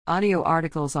Audio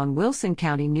articles on Wilson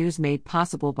County News made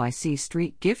possible by C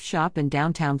Street Gift Shop in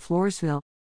downtown Floresville.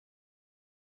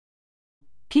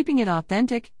 Keeping it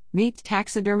authentic, meet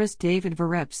taxidermist David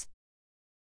Verrips.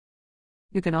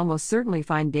 You can almost certainly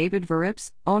find David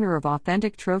Verrips, owner of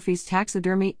Authentic Trophies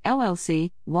Taxidermy, LLC,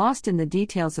 lost in the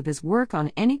details of his work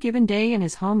on any given day in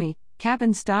his homey,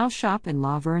 cabin-style shop in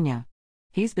La Vernia.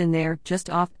 He's been there, just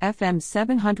off FM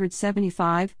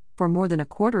 775, for more than a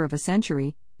quarter of a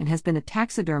century, and has been a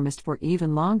taxidermist for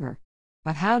even longer.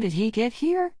 But how did he get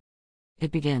here?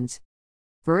 It begins.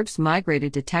 Verrips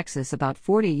migrated to Texas about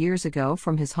 40 years ago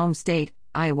from his home state,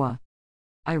 Iowa.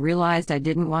 "I realized I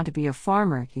didn't want to be a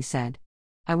farmer," he said.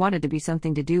 "I wanted to be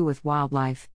something to do with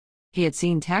wildlife." He had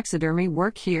seen taxidermy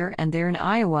work here and there in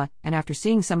Iowa, and after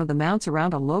seeing some of the mounts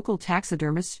around a local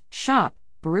taxidermist's shop,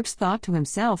 Verrips thought to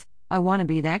himself, "I want to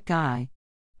be that guy.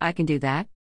 I can do that."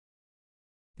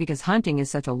 Because hunting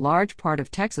is such a large part of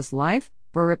Texas life,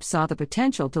 Verrips saw the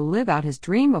potential to live out his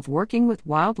dream of working with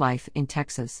wildlife in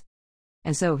Texas.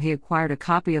 And so he acquired a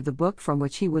copy of the book from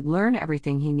which he would learn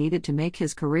everything he needed to make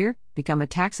his career, become a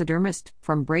taxidermist,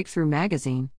 from Breakthrough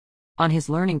Magazine. On his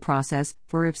learning process,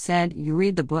 Verrips said, "You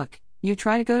read the book, you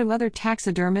try to go to other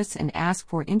taxidermists and ask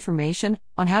for information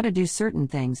on how to do certain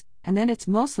things, and then it's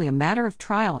mostly a matter of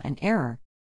trial and error."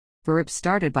 Verrips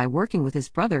started by working with his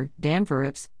brother, Dan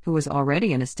Verrips, who was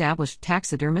already an established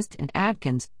taxidermist in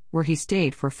Adkins, where he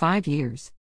stayed for 5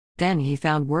 years. Then he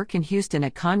found work in Houston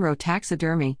at Conroe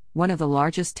Taxidermy, one of the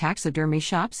largest taxidermy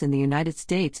shops in the United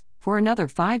States, for another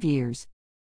 5 years.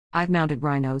 "I've mounted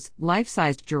rhinos,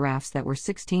 life-sized giraffes that were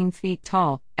 16 feet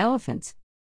tall, elephants."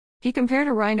 He compared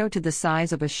a rhino to the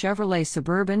size of a Chevrolet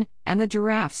Suburban, and the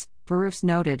giraffes, Verrips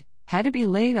noted, had to be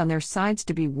laid on their sides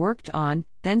to be worked on,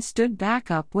 then stood back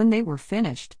up when they were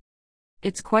finished.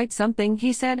 "It's quite something,"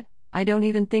 he said. "I don't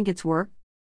even think it's work.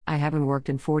 I haven't worked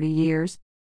in 40 years.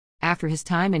 After his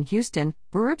time in Houston,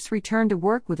 Verrips returned to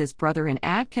work with his brother in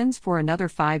Adkins for another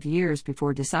 5 years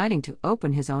before deciding to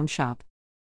open his own shop.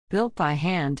 Built by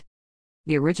hand.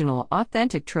 The original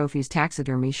Authentic Trophies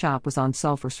Taxidermy shop was on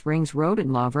Sulphur Springs Road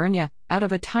in La Vernia, out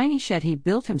of a tiny shed he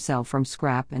built himself from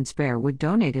scrap and spare wood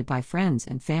donated by friends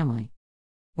and family.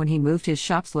 When he moved his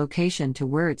shop's location to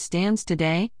where it stands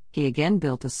today, he again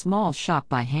built a small shop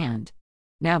by hand.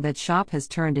 Now that shop has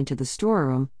turned into the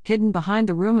storeroom, hidden behind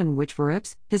the room in which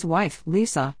Verrips, his wife,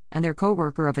 Lisa, and their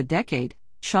co-worker of a decade,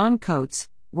 Sean Coates,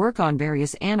 work on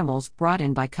various animals brought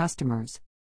in by customers.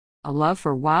 A love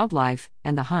for wildlife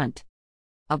and the hunt.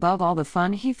 Above all the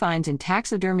fun he finds in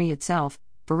taxidermy itself,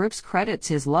 Verrips credits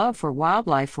his love for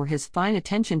wildlife for his fine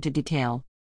attention to detail.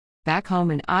 "Back home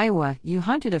in Iowa, you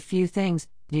hunted a few things,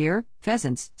 deer,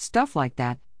 pheasants, stuff like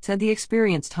that," said the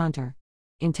experienced hunter.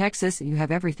 "In Texas, you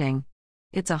have everything.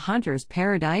 It's a hunter's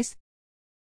paradise."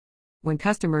 When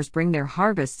customers bring their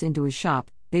harvests into his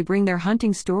shop, they bring their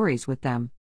hunting stories with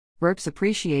them. Verrips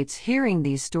appreciates hearing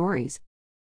these stories.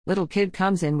 Little kid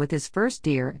comes in with his first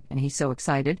deer, and he's so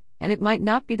excited, and it might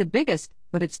not be the biggest,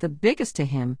 but it's the biggest to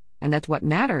him, and that's what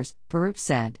matters, Verrips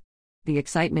said. The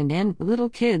excitement in little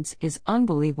kids is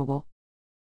unbelievable.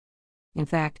 In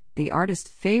fact, the artist's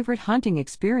favorite hunting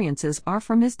experiences are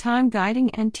from his time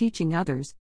guiding and teaching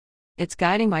others. "It's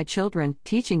guiding my children,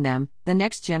 teaching them, the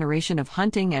next generation of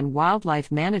hunting and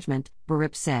wildlife management,"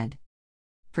 Verrips said.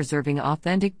 Preserving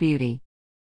authentic beauty.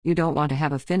 You don't want to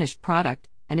have a finished product,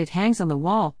 and it hangs on the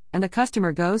wall, and the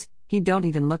customer goes, "He don't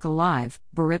even look alive,"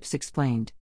 Verrips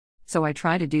explained. "So I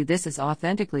try to do this as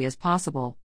authentically as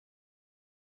possible."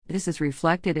 This is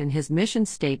reflected in his mission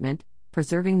statement,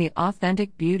 preserving the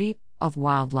authentic beauty of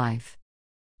wildlife.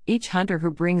 Each hunter who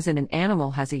brings in an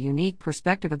animal has a unique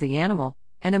perspective of the animal,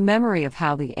 and a memory of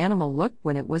how the animal looked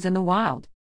when it was in the wild.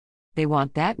 They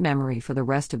want that memory for the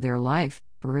rest of their life,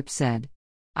 Verrips said.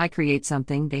 "I create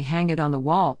something, they hang it on the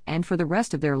wall, and for the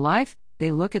rest of their life,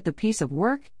 they look at the piece of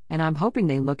work, and I'm hoping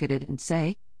they look at it and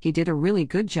say, 'He did a really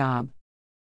good job.'"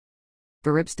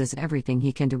 Verrips does everything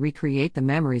he can to recreate the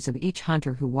memories of each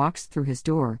hunter who walks through his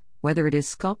door, whether it is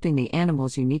sculpting the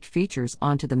animal's unique features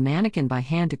onto the mannequin by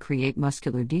hand to create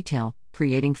muscular detail,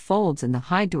 creating folds in the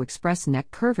hide to express neck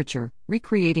curvature,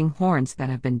 recreating horns that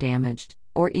have been damaged,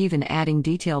 or even adding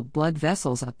detailed blood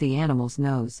vessels up the animal's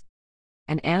nose.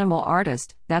 An animal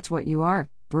artist, that's what you are,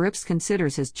 Verrips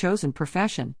considers his chosen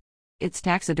profession. It's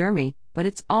taxidermy, but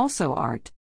it's also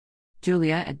art.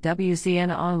 Julia at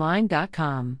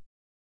WCNonline.com